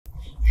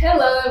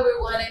Hello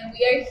everyone, and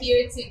we are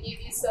here to give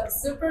you some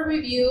super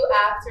review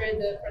after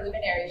the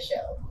preliminary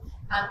show.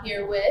 I'm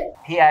here with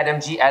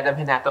HeyAdamG, Adam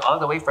Hinato, all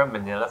the way from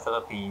Manila,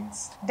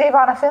 Philippines.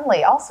 Davonna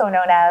Finley, also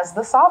known as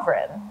The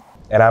Sovereign.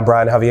 And I'm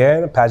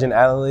BrianJ, pageant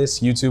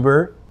analyst,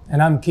 YouTuber.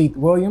 And I'm Keith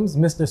Williams,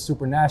 Mr.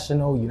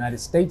 Supranational United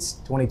States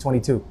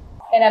 2022.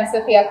 And I'm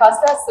Sofia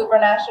Acosta,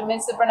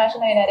 Miss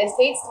Supranational United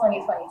States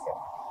 2022.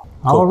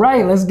 Cool. All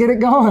right, let's get it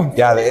going.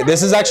 Yeah,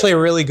 this is actually a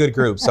really good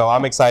group, so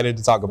I'm excited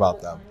to talk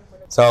about them.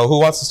 So who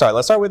wants to start?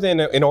 Let's start with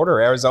in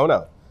order,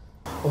 Arizona.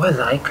 Oh, I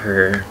like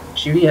her.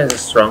 She really has a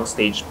strong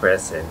stage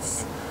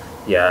presence.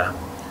 Yeah.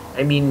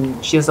 I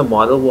mean, she has a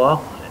model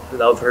walk. I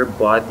love her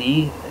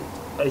body.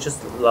 I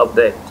just love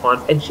the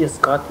confidence. And she has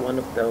got one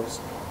of those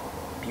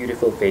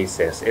beautiful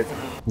faces.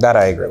 That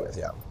I agree with,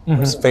 yeah.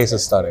 Her face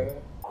is stunning.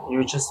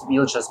 You'll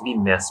just be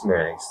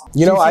mesmerized.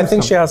 You know, I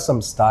think she has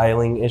some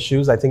styling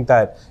issues. I think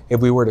that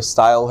if we were to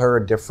style her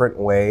a different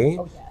way,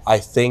 I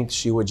think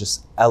she would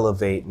just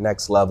elevate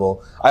next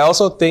level. I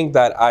also think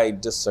that I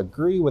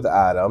disagree with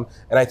Adam,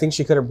 and I think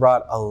she could have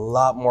brought a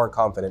lot more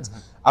confidence.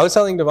 I was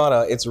telling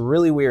Davonna, it's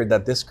really weird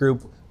that this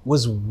group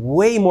was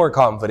way more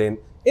confident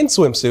in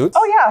swimsuits.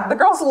 Oh yeah, the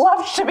girls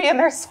loved to be in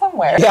their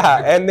swimwear.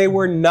 Yeah, and they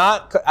were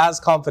not as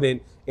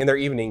confident in their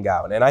evening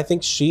gown. And I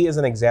think she is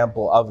an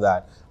example of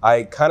that.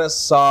 I kind of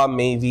saw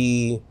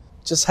maybe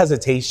just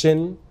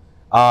hesitation.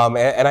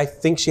 And I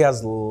think she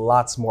has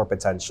lots more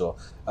potential.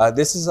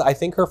 This is, I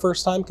think, her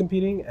first time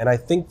competing, and I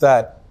think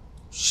that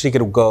she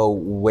could go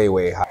way,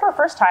 way high. For a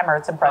first timer,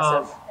 it's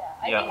impressive.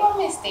 I think one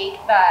mistake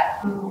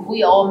that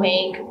we all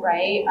make,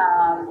 right?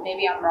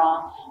 Maybe I'm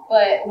wrong,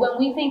 but when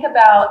we think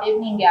about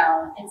evening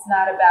gown, it's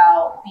not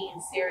about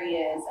being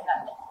serious,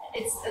 and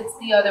it's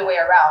the other way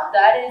around.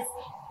 That is,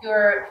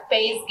 your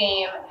face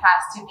game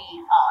has to be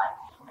on.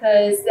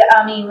 Because,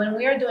 I mean, when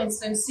we are doing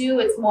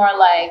swimsuit, it's more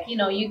like, you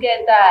know, you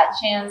get that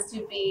chance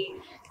to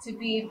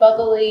be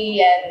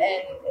bubbly and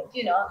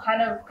you know,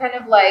 kind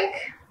of like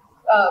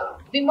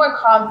be more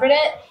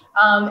confident.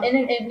 In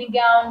an evening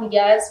gown,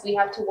 yes, we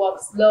have to walk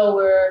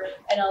slower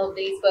and all of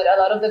these, but a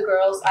lot of the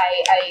girls,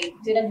 I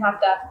didn't have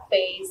that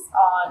face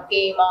on,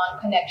 game on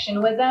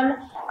connection with them.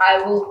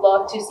 I would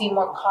love to see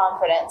more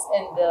confidence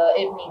in the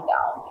evening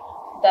gown.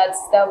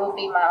 That would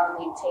be my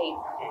only take.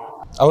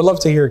 I would love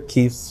to hear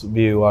Keith's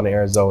view on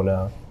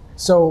Arizona.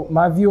 So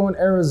my view on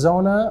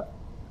Arizona,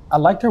 I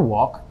liked her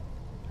walk.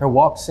 Her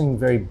walk seemed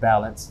very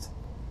balanced.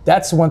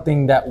 That's one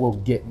thing that will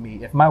get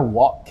me. If my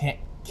walk can't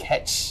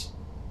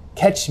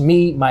catch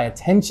me, my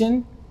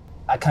attention,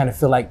 I kind of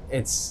feel like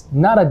it's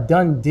not a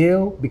done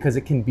deal because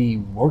it can be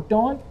worked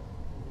on.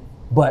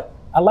 But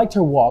I liked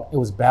her walk. It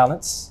was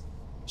balanced.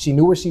 She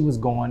knew where she was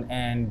going,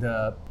 and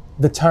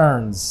the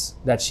turns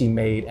that she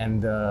made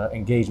and the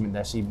engagement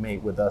that she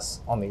made with us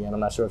on the end. I'm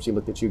not sure if she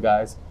looked at you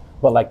guys,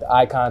 but like the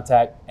eye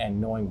contact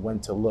and knowing when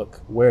to look,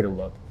 where to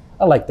look.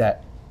 I like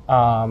that.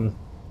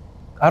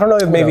 I don't know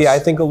if maybe I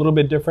think a little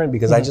bit different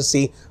because I just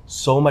see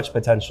so much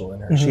potential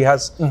in her. She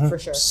has for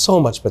sure so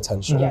much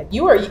potential. Yeah,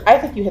 I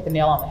think you hit the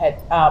nail on the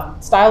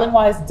head. Styling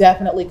wise,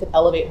 definitely could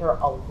elevate her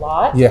a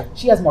lot. Yeah.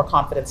 She has more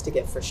confidence to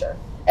give for sure.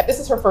 If this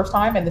is her first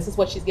time and this is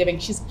what she's giving,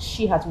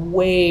 she has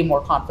way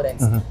more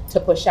confidence to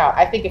push out.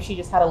 I think if she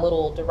just had a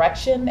little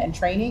direction and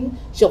training,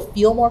 she'll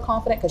feel more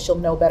confident because she'll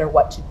know better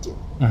what to do.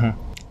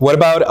 What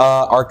about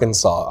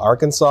Arkansas?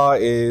 Arkansas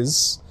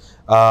is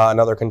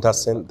another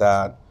contestant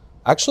that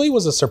actually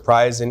was a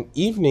surprise in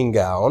evening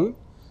gown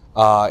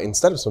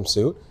instead of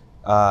swimsuit.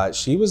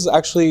 She was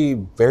actually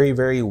very,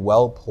 very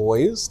well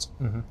poised,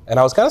 and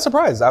I was kind of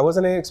surprised. I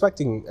wasn't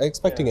expecting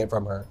it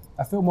from her.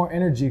 I feel more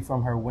energy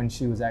from her when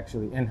she was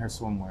actually in her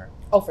swimwear.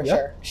 Oh, for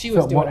sure. She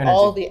was doing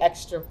all the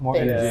extra more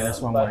things. energy in her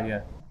swimwear,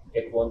 yeah.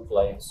 It won't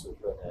fly in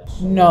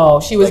Supranational. No,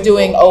 she was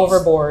doing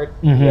overboard,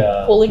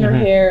 Yeah. pulling her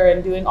hair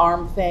and doing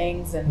arm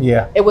things, and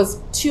it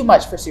was too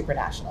much for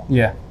Supranational.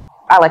 Yeah.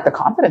 I like the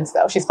confidence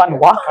though. She's fun to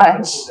watch.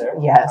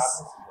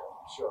 Yes.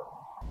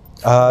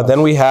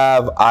 Then we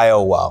have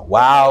Iowa.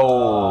 Wow.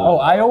 Oh,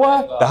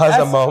 Iowa? That was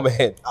a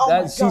moment. Oh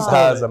my God.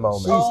 That was a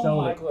moment. She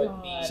stole it.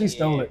 God. She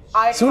stole it.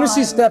 Icon. As soon as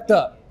she stepped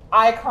up.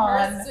 Icon.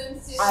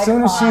 As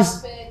soon as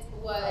she's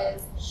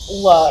was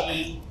Look.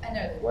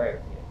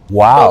 another.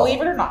 Wow.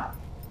 Believe it or not,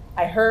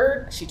 I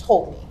heard, she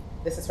told me,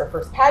 this is her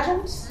first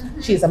pageant.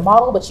 She's a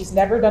model, but she's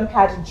never done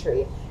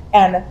pageantry.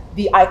 And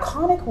the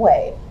iconic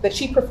way that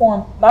she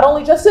performed, not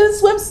only just in a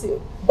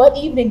swimsuit, but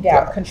evening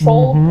gown,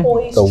 controlled,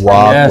 poised, The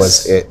walk Yes.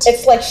 was it.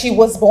 it's like she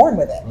was born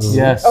with it.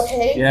 Yes.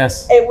 Okay?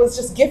 Yes. It was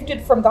just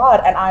gifted from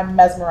God, and I'm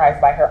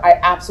mesmerized by her. I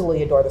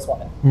absolutely adore this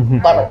woman.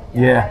 Love her.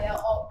 Yeah.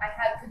 I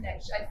had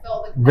connection. I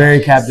felt the Very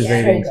connection,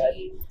 captivating. the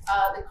energy,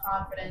 the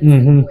confidence,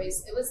 the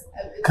voice. It was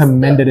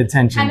Commended good.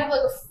 attention. Kind of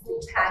like a full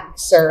package,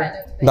 Sir. kind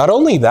of thing. Not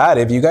only that,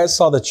 if you guys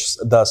saw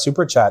the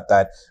super chat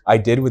that I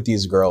did with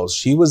these girls,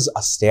 she was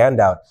a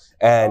standout.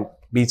 And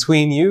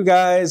between you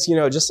guys, you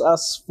know, just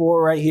us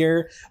four right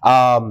here,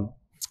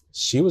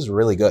 she was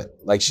really good.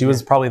 Like she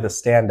was probably the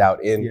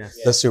standout in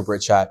the Supra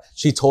chat.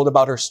 She told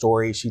about her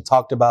story. She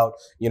talked about,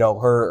 you know,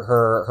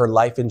 her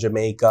life in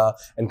Jamaica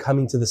and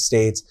coming to the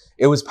States.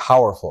 It was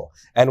powerful.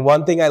 And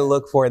one thing I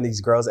look for in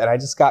these girls, and I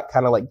just got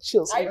kind of like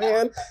chills,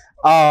 man.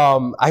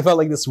 I felt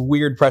like this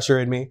weird pressure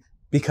in me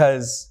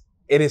because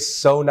it is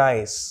so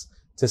nice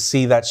to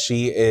see that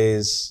she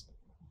is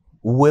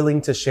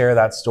willing to share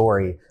that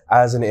story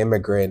as an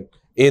immigrant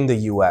in the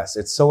US.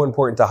 It's so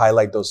important to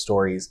highlight those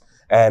stories.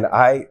 And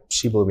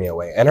she blew me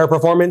away. And her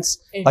performance,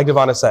 like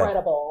Devonna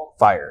said,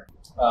 fire.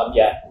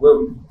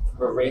 We're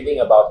raving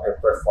about her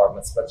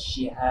performance, but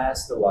she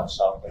has to watch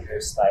out with her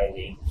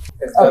styling.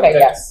 The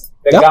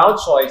gown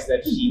choice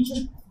that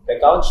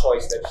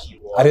she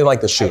wore. I didn't like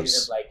the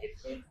shoes. I didn't like it.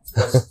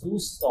 It was too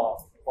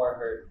soft for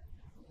her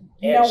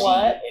You know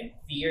what? and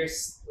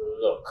fierce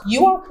look.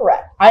 You are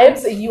correct. I am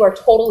saying you are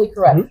totally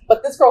correct.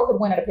 But this girl could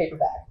win at a paper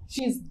bag.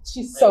 She's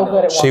so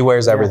good at walking. She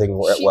wears everything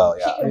well.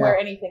 She can wear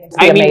anything.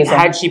 I mean,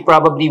 had she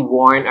probably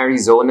worn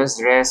Arizona's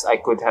dress, I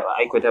could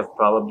have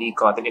probably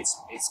caught it.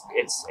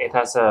 It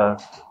has a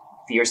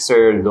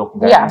fiercer look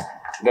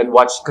than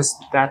watch, because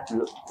that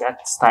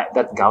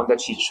gown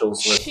that she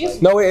chose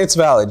was no, it's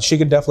valid. She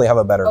could definitely have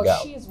a better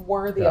gown. She's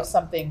worthy of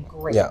something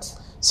great. Yeah.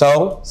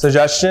 So,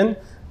 suggestion,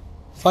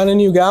 find a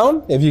new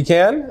gown if you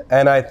can,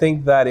 and I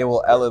think that it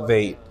will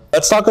elevate.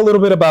 Let's talk a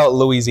little bit about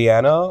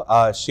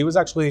Louisiana. She was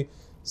actually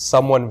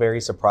someone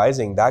very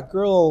surprising. That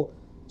girl,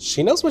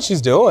 she knows what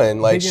she's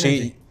doing. Like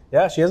she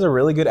has a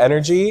really good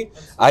energy.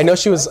 I know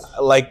she was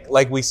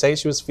like we say,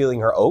 she was feeling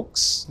her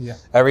oaks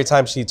every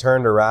time she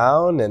turned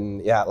around,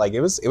 and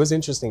it was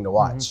interesting to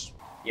watch.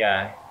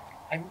 Yeah,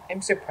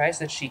 I'm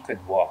surprised that she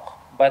could walk.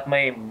 But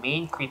my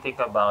main critic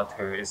about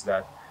her is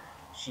that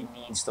she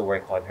needs to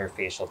work on her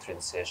facial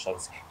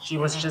transitions. She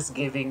was just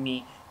giving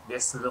me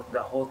this look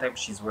the whole time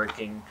she's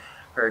working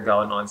her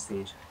gown on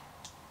stage.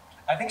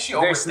 I think she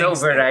There's no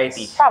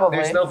variety. Probably.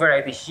 There's no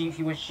variety.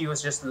 She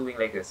was just doing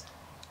like this.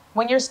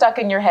 When you're stuck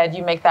in your head,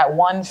 you make that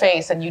one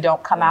face and you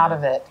don't come out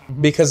of it.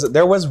 Because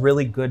there was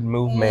really good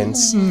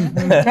movements.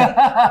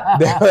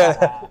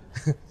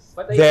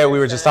 There, we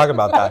were just talking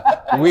about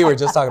that.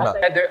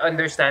 I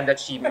understand that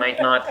she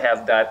might not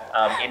have that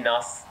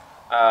enough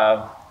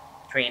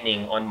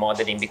training on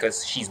modeling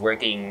because she's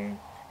working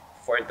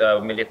for the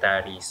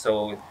military.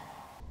 So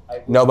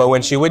no, but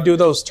when she would do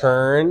those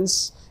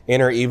turns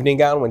in her evening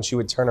gown, when she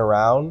would turn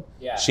around,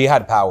 she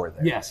had power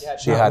there. Yes.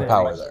 She had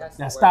power there.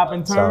 That stop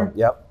and turn.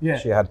 So, Yeah.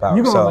 She had power.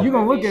 You're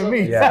gonna look at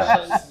me.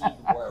 Yeah.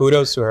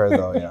 Kudos to her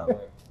though,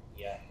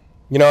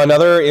 You know,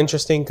 another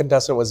interesting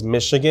contestant was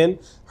Michigan.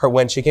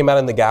 When she came out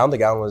in the gown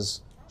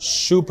was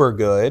super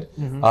good.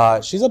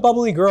 She's a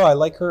bubbly girl. I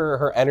like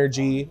her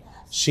energy.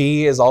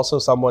 She is also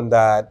someone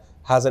that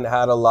hasn't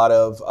had a lot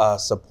of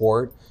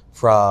support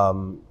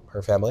from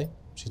her family,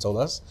 she told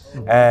us.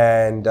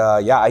 And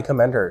I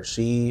commend her.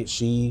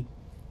 She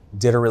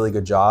did a really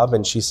good job,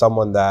 and she's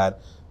someone that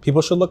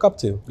people should look up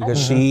to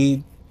because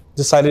she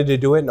decided to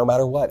do it no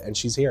matter what, and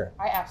she's here.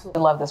 I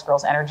absolutely love this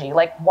girl's energy.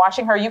 Like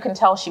watching her, you can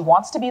tell she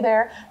wants to be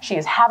there. She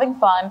is having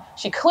fun.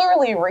 She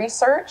clearly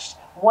researched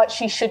what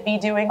she should be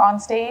doing on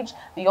stage.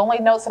 The only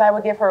notes that I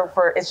would give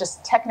her is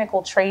just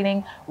technical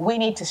training. We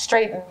need to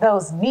straighten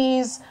those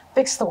knees,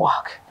 fix the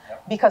walk.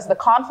 Because the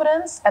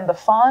confidence and the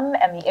fun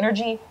and the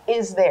energy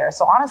is there.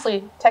 So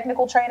honestly,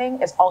 technical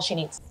training is all she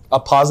needs. A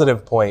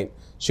positive point,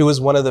 she was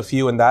one of the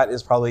few, and that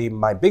is probably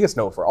my biggest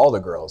note for all the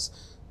girls.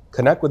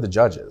 Connect with the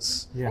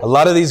judges. A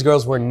lot of these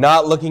girls were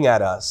not looking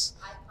at us.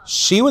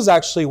 She was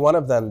actually one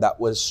of them that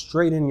was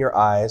straight in your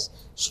eyes,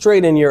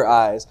 straight in your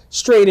eyes,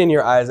 straight in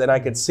your eyes, and I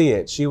could see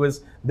it. She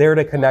was there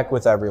to connect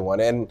with everyone,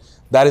 and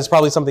that is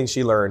probably something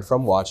she learned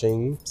from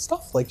watching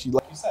stuff like you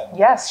said.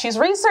 Yes, she's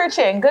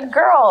researching. Good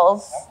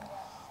girls.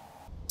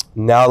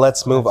 Now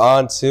let's move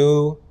on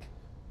to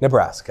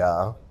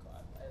Nebraska.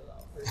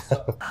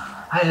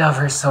 I love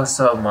her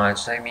so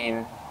much. I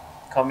mean,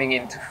 coming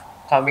into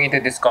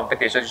this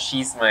competition,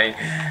 she's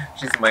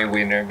my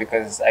winner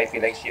because I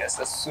feel like she has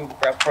a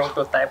Supra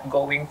prototype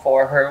going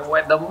for her.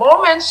 When the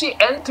moment she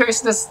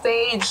enters the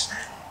stage,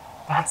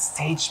 that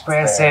stage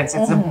presence,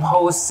 it's the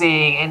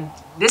posing, and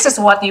this is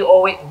what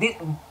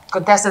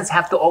contestants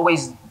have to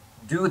always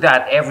do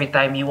that every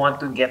time you want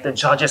to get the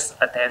judges'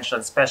 attention,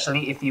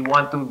 especially if you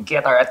want to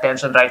get our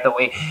attention right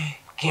away.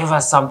 Give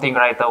us something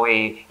right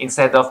away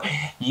instead of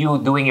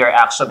you doing your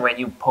action when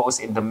you pose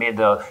in the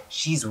middle.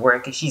 She's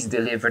working, she's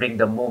delivering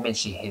the moment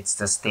she hits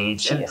the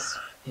stage.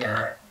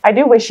 I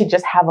do wish she'd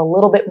just have a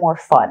little bit more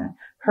fun.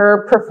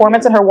 Her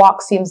performance and her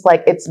walk seems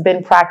like it's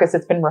been practiced,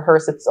 it's been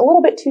rehearsed, it's a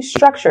little bit too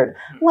structured.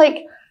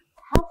 Like,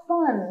 have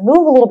fun,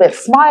 move a little bit,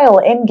 smile,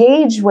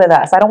 engage with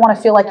us. I don't want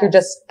to feel like you're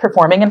just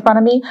performing in front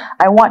of me.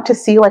 I want to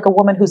see like a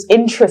woman who's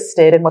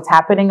interested in what's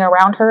happening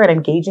around her and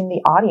engaging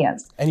the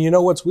audience. And you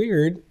know what's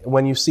weird?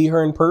 When you see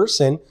her in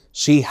person,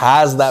 she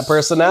has that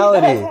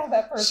personality. She does have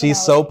that She's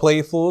so personality.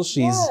 playful.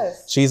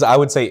 Yes. She's I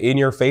would say in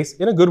your face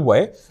in a good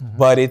way,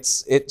 but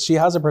she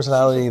has a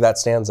personality that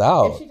stands If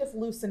out. she just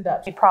loosened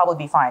up. She'd probably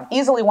be fine.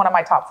 Easily one of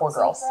my top 4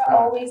 girls. Sofia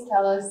always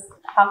tell us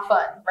have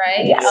fun,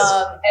 right? Yes.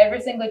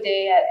 Every single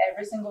day at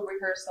every single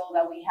rehearsal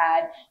that we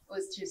had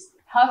was just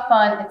have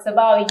fun. It's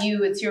about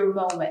you. It's your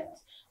moment.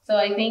 So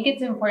I think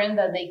it's important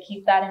that they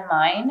keep that in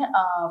mind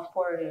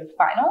for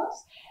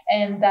finals,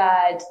 and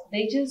that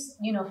they just,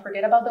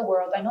 forget about the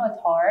world. I know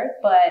it's hard,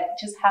 but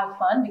just have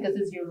fun because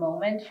it's your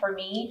moment. For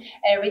me,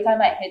 every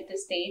time I hit the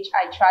stage,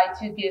 I try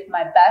to give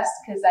my best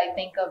because I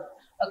think of,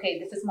 okay,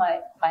 this is my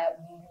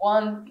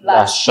one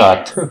last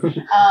shot.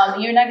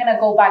 You're not gonna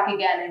go back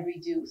again and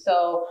redo.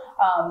 So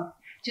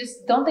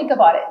just don't think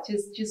about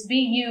it. Just be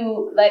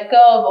you. Let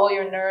go of all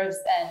your nerves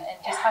and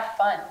just have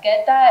fun.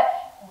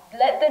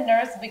 Let the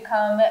nerves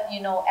become,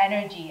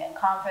 energy and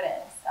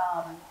confidence.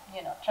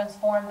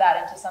 Transform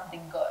that into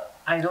something good.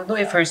 I don't know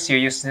if her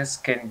seriousness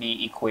can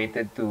be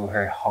equated to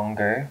her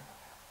hunger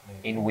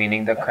in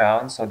winning the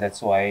crown, so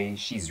that's why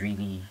she's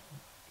really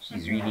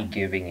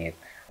giving it.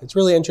 It's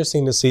really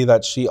interesting to see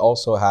that she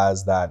also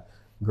has that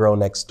girl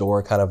next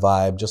door kind of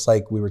vibe, just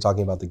like we were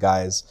talking about the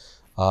guys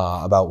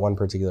about one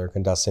particular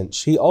contestant.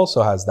 She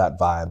also has that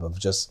vibe of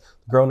just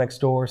girl next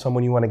door,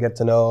 someone you want to get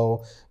to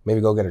know,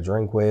 maybe go get a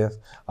drink with.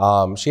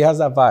 She has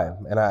that vibe,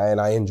 and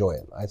I enjoy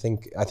it. I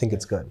think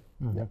it's good.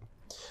 Mm-hmm. Yeah.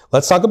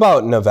 Let's talk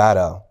about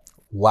Nevada.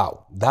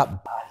 Wow,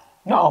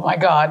 Oh my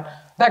God,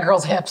 that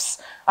girl's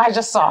hips. I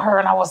just saw her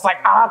and I was like,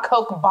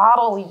 Coke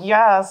bottle,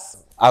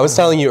 yes. I was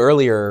telling you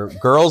earlier,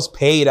 girls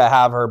pay to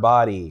have her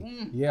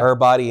body. Yeah. Her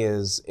body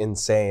is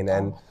insane,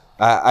 and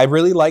I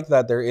really like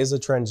that there is a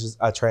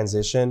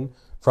transition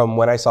from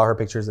when I saw her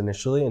pictures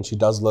initially, and she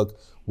does look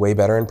way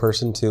better in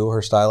person too.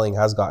 Her styling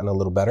has gotten a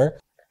little better.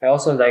 I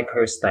also like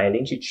her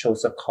styling. She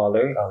chose a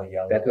color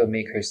that will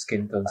make her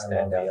skin tone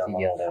stand out. The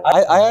yellow.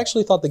 I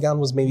actually thought the gown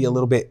was maybe a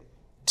little bit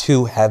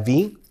too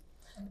heavy.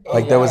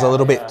 Like there was a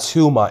little bit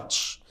too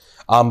much.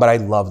 But I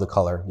love the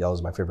color. Yellow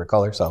is my favorite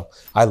color, so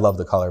I love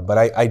the color. But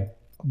I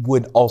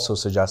would also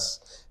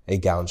suggest a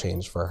gown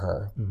change for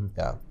her.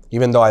 Yeah,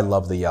 even though I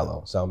love the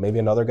yellow. So maybe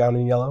another gown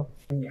in yellow.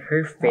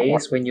 Her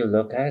face, when you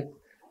look at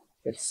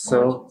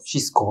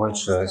she's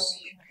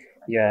gorgeous.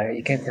 Yeah,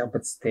 you can't help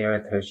but stare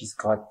at her. She's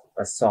got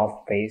a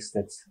soft face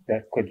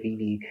that could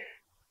really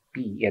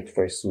be it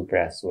for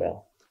Supra as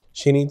well.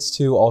 She needs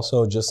to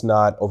also just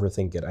not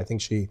overthink it. I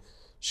think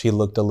she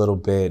looked a little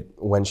bit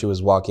when she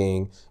was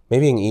walking,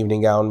 maybe an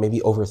evening gown, maybe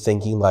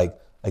overthinking like,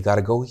 I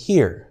gotta go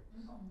here.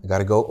 I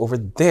gotta go over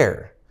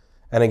there.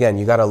 And again,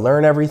 you gotta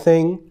learn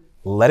everything,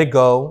 let it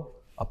go,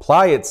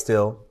 apply it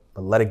still,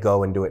 but let it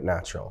go and do it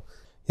natural.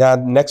 Yeah,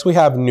 next we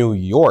have New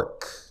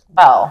York.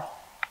 Well,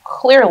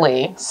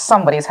 clearly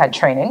somebody's had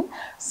training,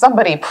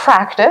 somebody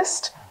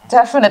practiced,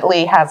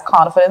 definitely has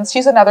confidence.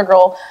 She's another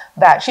girl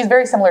that she's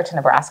very similar to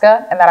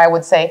Nebraska, and that I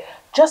would say,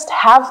 just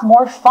have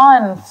more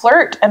fun,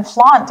 flirt and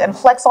flaunt and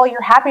flex all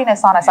your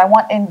happiness on us. I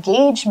want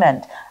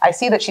engagement. I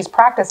see that she's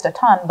practiced a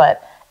ton,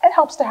 but it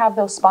helps to have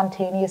those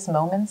spontaneous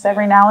moments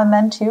every now and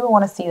then too. I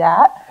want to see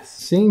that.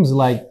 Seems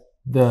like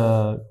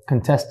the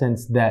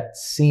contestants that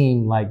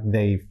seem like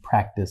they've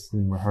practiced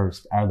and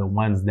rehearsed are the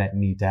ones that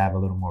need to have a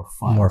little more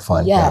fun. More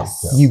fun.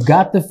 Yes. Yeah. You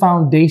got the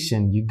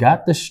foundation, you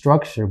got the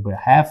structure, but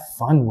have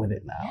fun with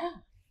it now. Yeah.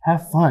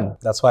 Have fun.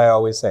 That's why I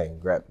always say,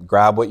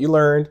 grab what you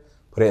learned,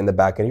 put it in the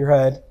back of your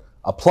head,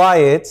 apply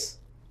it,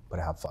 but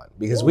have fun.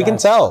 Because we can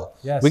tell.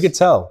 Yes. We could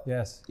tell.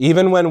 Yes.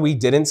 Even when we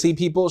didn't see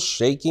people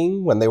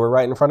shaking when they were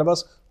right in front of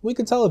us, we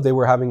could tell if they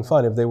were having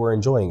fun, if they were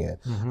enjoying it.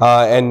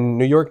 And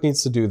New York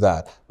needs to do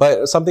that.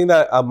 But something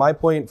that my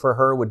point for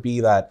her would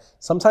be that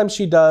sometimes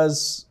she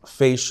does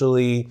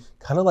facially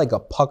kind of like a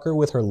pucker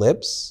with her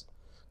lips,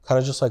 kind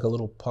of just like a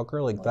little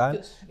pucker like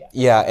that.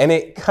 Yeah, and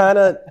it kind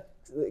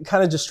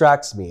of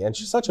distracts me. And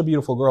she's such a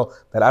beautiful girl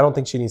that I don't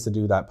think she needs to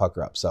do that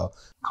pucker up. So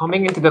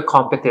Coming into the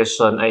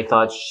competition, I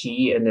thought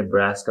she and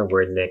Nebraska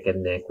were neck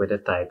and neck with the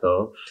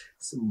title.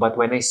 But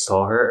when I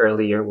saw her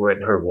earlier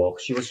with her walk,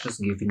 she was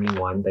just giving me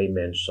one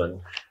dimension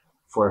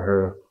for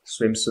her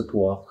swimsuit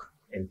walk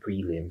and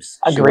prelims.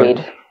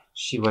 Agreed.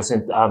 She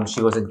wasn't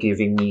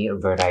giving me a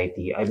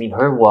variety. I mean,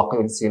 her walk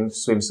and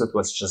swimsuit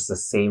was just the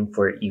same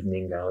for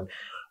evening gown.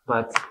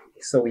 But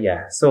so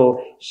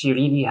she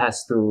really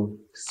has to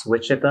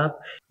switch it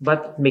up.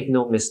 But make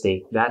no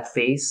mistake, that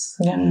face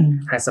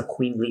has a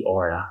queenly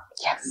aura.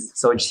 Yes.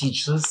 So she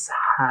just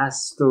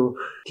has to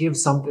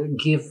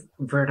give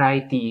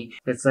variety.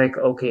 It's like,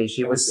 okay,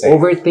 she was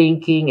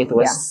overthinking, it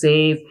was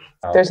safe.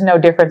 There's no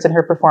difference in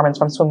her performance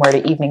from swimwear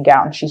to evening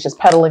gown. She's just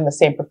peddling the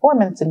same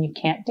performance, and you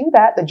can't do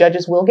that. The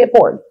judges will get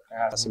bored.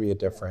 there has to be a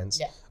difference.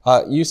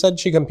 Yeah. You said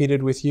she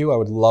competed with you. I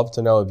would love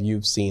to know if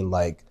you've seen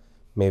like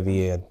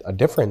maybe a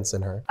difference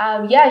in her.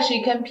 Yeah,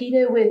 she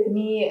competed with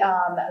me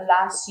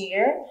last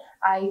year.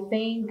 I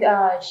think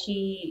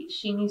she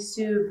needs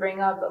to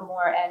bring up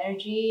more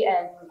energy,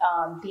 and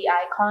the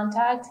eye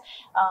contact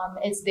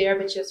is there,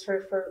 but just for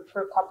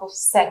a couple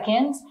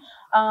seconds.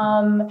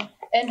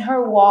 And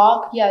her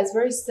walk, yeah, it's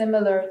very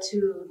similar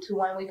to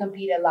when we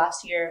competed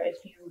last year,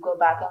 if you go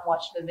back and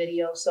watch the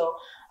video. So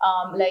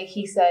like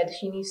he said,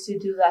 she needs to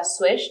do that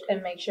switch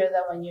and make sure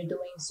that when you're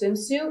doing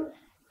swimsuit,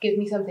 give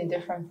me something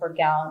different for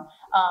gown.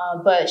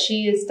 But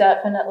she is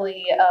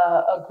definitely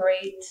a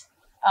great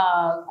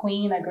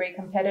queen, a great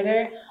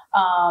competitor.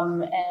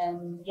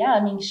 And yeah,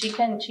 I mean, she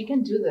can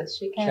do this.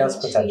 She has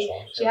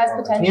potential. She has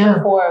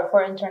potential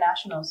for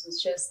internationals.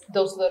 It's just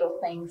those little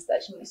things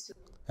that she needs to do.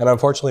 And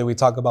unfortunately, we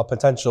talk about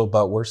potential,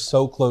 but we're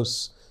so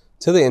close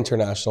to the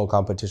international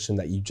competition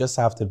that you just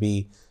have to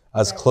be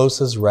as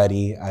close as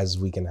ready as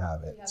we can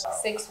have it.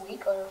 6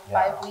 weeks or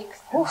 5 weeks.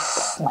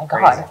 Oh my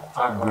God.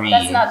 Agreed.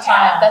 That's not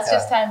time. That's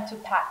just time to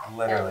pack.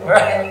 Literally.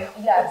 And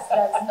yes,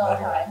 that's no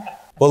time.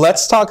 Well,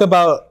 let's talk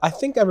about, I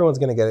think everyone's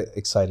going to get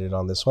excited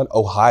on this one,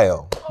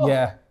 Ohio.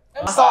 Yeah.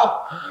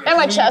 In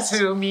my chest.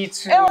 Me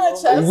too. In my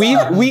chest.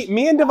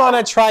 Me and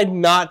Devonna tried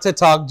not to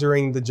talk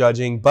during the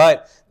judging,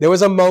 but there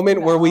was a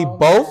moment where we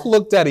both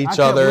looked at each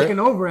other looking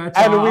over at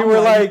and y'all. we were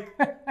like,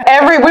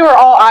 we were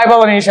all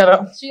eyeballing each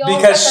other.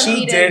 because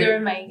she did,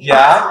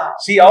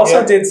 she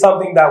also did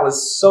something that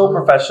was so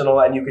professional,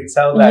 and you could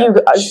tell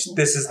that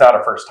this is not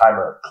a first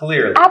timer,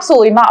 clearly.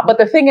 Absolutely not. But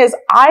the thing is,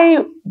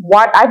 I've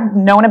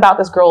known about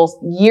this girl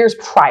years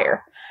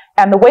prior.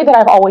 And the way that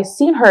I've always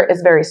seen her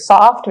is very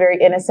soft, very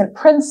innocent,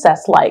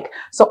 princess-like.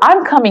 So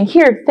I'm coming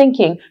here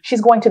thinking she's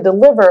going to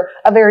deliver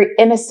a very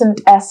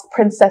innocent-esque,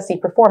 princessy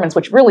performance,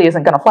 which really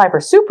isn't going to fly for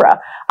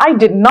Supra. I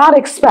did not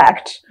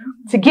expect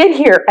to get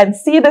here and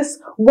see this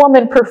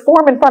woman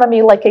perform in front of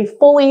me like a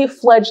fully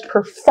fledged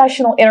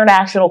professional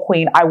international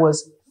queen. I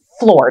was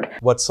floored.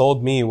 What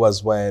sold me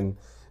was when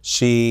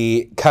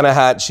she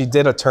she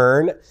did a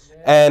turn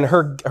and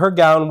her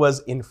gown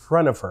was in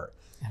front of her.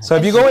 So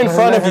if you go in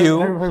front of you,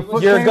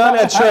 you're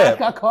gonna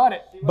trip. I caught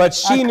it. But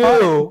she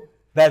knew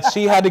that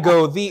she had to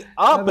go the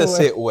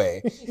opposite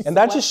way. And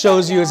that just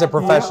shows you as a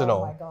professional.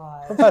 Oh my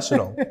God.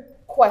 Professional.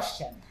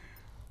 Question.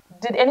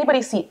 Did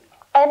anybody see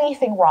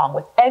anything wrong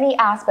with any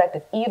aspect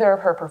of either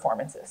of her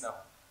performances? No.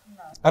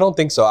 I don't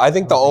think so. I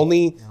think the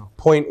only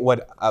point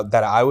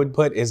that I would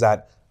put is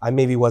that I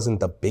maybe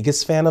wasn't the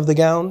biggest fan of the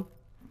gown,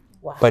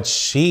 but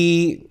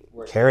she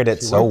carried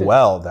it so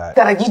well that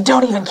you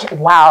don't even care.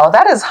 Wow,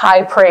 that is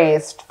high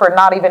praise for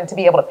not even to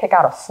be able to pick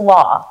out a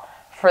flaw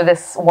for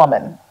this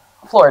woman.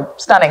 Floored,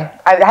 stunning.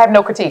 I have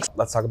no critiques.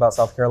 Let's talk about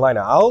South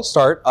Carolina. I'll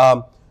start.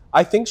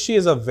 I think she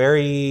is a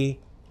very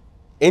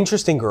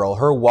interesting girl.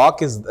 Her walk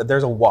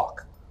there's a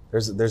walk.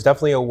 There's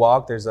definitely a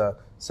walk. There's a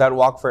set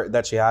walk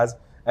that she has,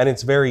 and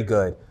it's very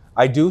good.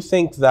 I do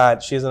think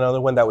that she's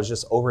another one that was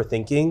just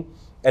overthinking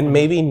and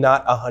maybe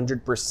not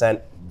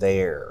 100%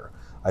 there.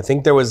 I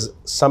think there was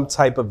some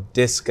type of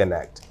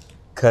disconnect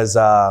because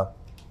I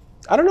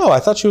don't know. I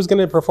thought she was going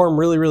to perform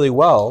really, really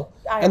well,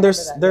 and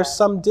there's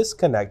some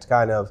disconnect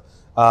kind of.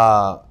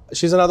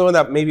 She's another one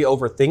that maybe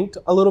overthinked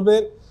a little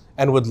bit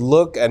and would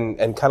look and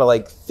kind of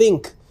like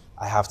think,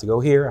 I have to go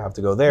here, I have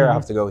to go there, I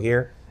have to go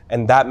here,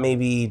 and that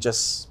maybe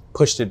just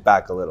pushed it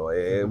back a little.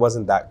 It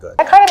wasn't that good.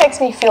 That kind of makes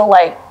me feel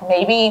like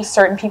maybe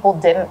certain people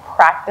didn't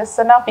practice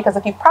enough, because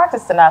if you've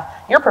practiced enough,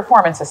 your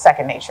performance is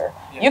second nature.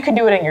 Yeah. You can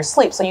do it in your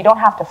sleep, so you don't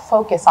have to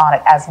focus on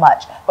it as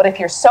much. But if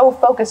you're so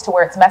focused to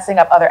where it's messing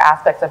up other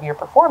aspects of your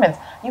performance,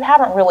 you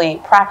haven't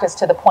really practiced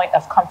to the point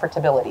of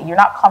comfortability. You're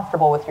not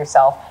comfortable with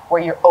yourself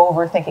where you're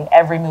overthinking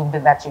every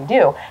movement that you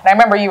do. And I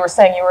remember you were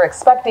saying you were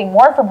expecting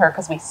more from her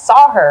because we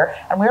saw her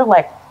and we were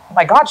like, oh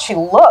my God, she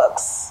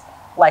looks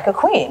like a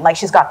queen. Like,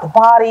 she's got the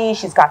body,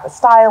 she's got the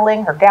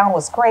styling, her gown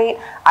was great.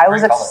 I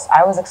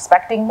was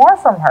expecting more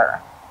from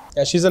her.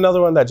 Yeah, she's another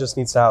one that just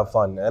needs to have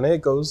fun. And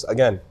it goes,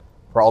 again,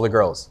 for all the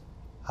girls,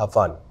 have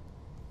fun.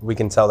 We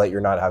can tell that you're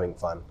not having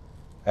fun.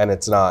 And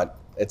it's not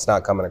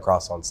coming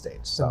across on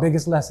stage. So. The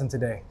biggest lesson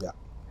today. Yeah.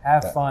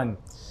 Have fun.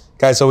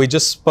 Guys, so we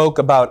just spoke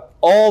about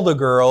all the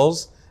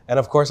girls. And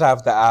of course I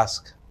have to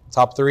ask,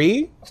 top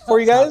 3 for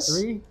you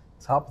guys?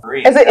 Top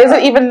 3. Is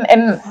it even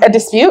in a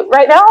dispute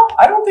right now?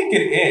 I don't think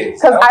it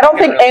is. Because I don't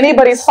think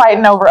anybody's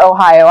fighting over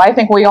Ohio. I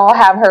think we all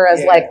have her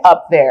as like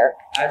up there.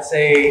 I'd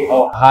say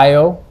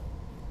Ohio,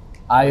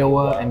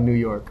 Iowa, and New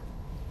York.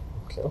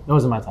 Okay.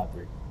 Those are my top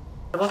 3.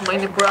 What about my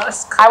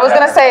Nebraska? I was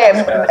gonna say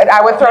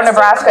I would throw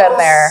Nebraska in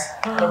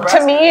there.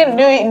 To me,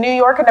 New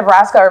York and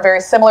Nebraska are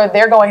very similar.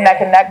 They're going neck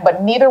and neck,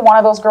 but neither one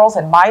of those girls,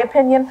 in my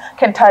opinion,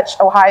 can touch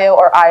Ohio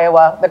or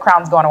Iowa. The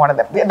crown's going to one of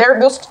them.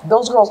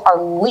 Those girls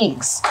are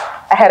leagues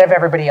ahead of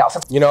everybody else.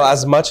 You know,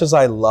 as much as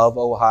I love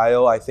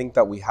Ohio, I think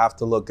that we have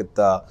to look at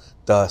the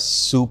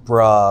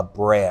SUPRA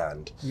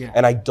brand. Yeah.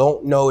 And I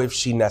don't know if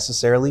she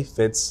necessarily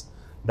fits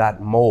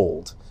that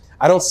mold.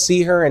 I don't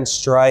see her and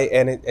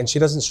she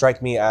doesn't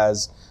strike me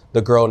as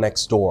the girl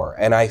next door.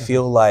 And I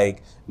feel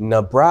like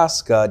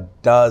Nebraska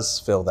does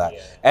fill that.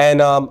 Yeah.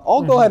 And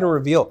I'll go ahead and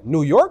reveal,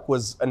 New York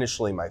was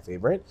initially my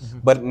favorite,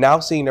 but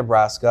now seeing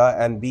Nebraska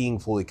and being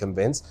fully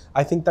convinced,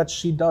 I think that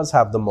she does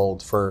have the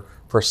mold for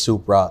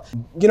Supra.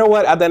 You know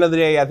what, at the end of the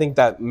day, I think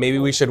that maybe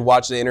we should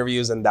watch the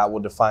interviews and that will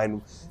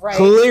define. Right.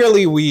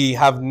 Clearly we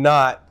have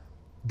not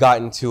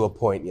gotten to a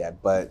point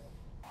yet, but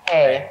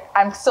Hey,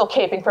 I'm still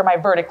caping for my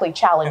vertically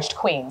challenged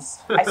queens.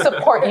 I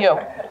support you.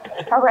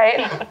 All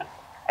right.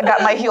 I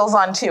got my heels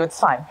on too. It's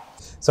fine.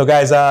 So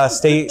guys,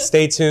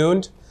 stay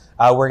tuned.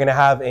 We're gonna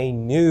have a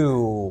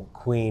new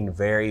queen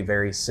very,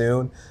 very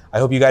soon. I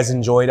hope you guys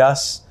enjoyed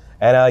us.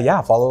 And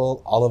yeah,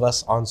 follow all of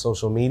us on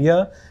social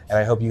media. And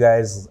I hope you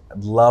guys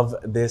love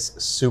this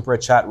Supra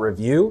Chat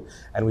review.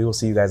 And we will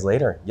see you guys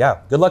later. Yeah,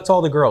 good luck to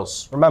all the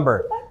girls.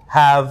 Remember,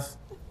 have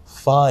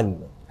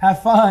fun.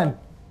 Have fun.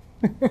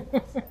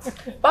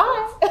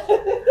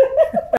 Bye.